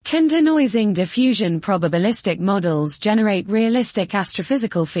Can denoising diffusion probabilistic models generate realistic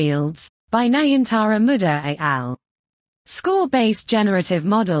astrophysical fields? By Nayantara Mudda et al. Score-based generative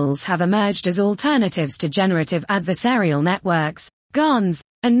models have emerged as alternatives to generative adversarial networks, GANs,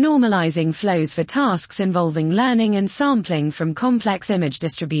 and normalizing flows for tasks involving learning and sampling from complex image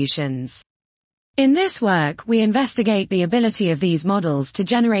distributions. In this work, we investigate the ability of these models to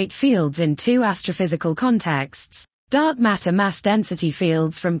generate fields in two astrophysical contexts: dark matter mass density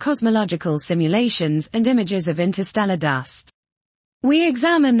fields from cosmological simulations and images of interstellar dust. We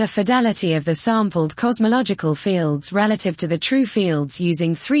examine the fidelity of the sampled cosmological fields relative to the true fields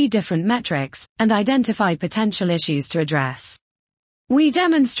using 3 different metrics, and identify potential issues to address. We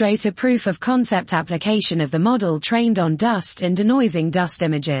demonstrate a proof-of-concept application of the model trained on dust in denoising dust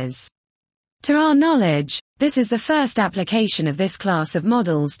images. To our knowledge, this is the first application of this class of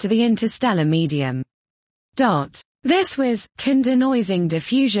models to the interstellar medium. This was, can denoising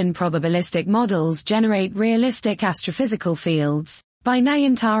diffusion probabilistic models generate realistic astrophysical fields? By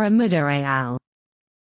Nayantara Mudda et al.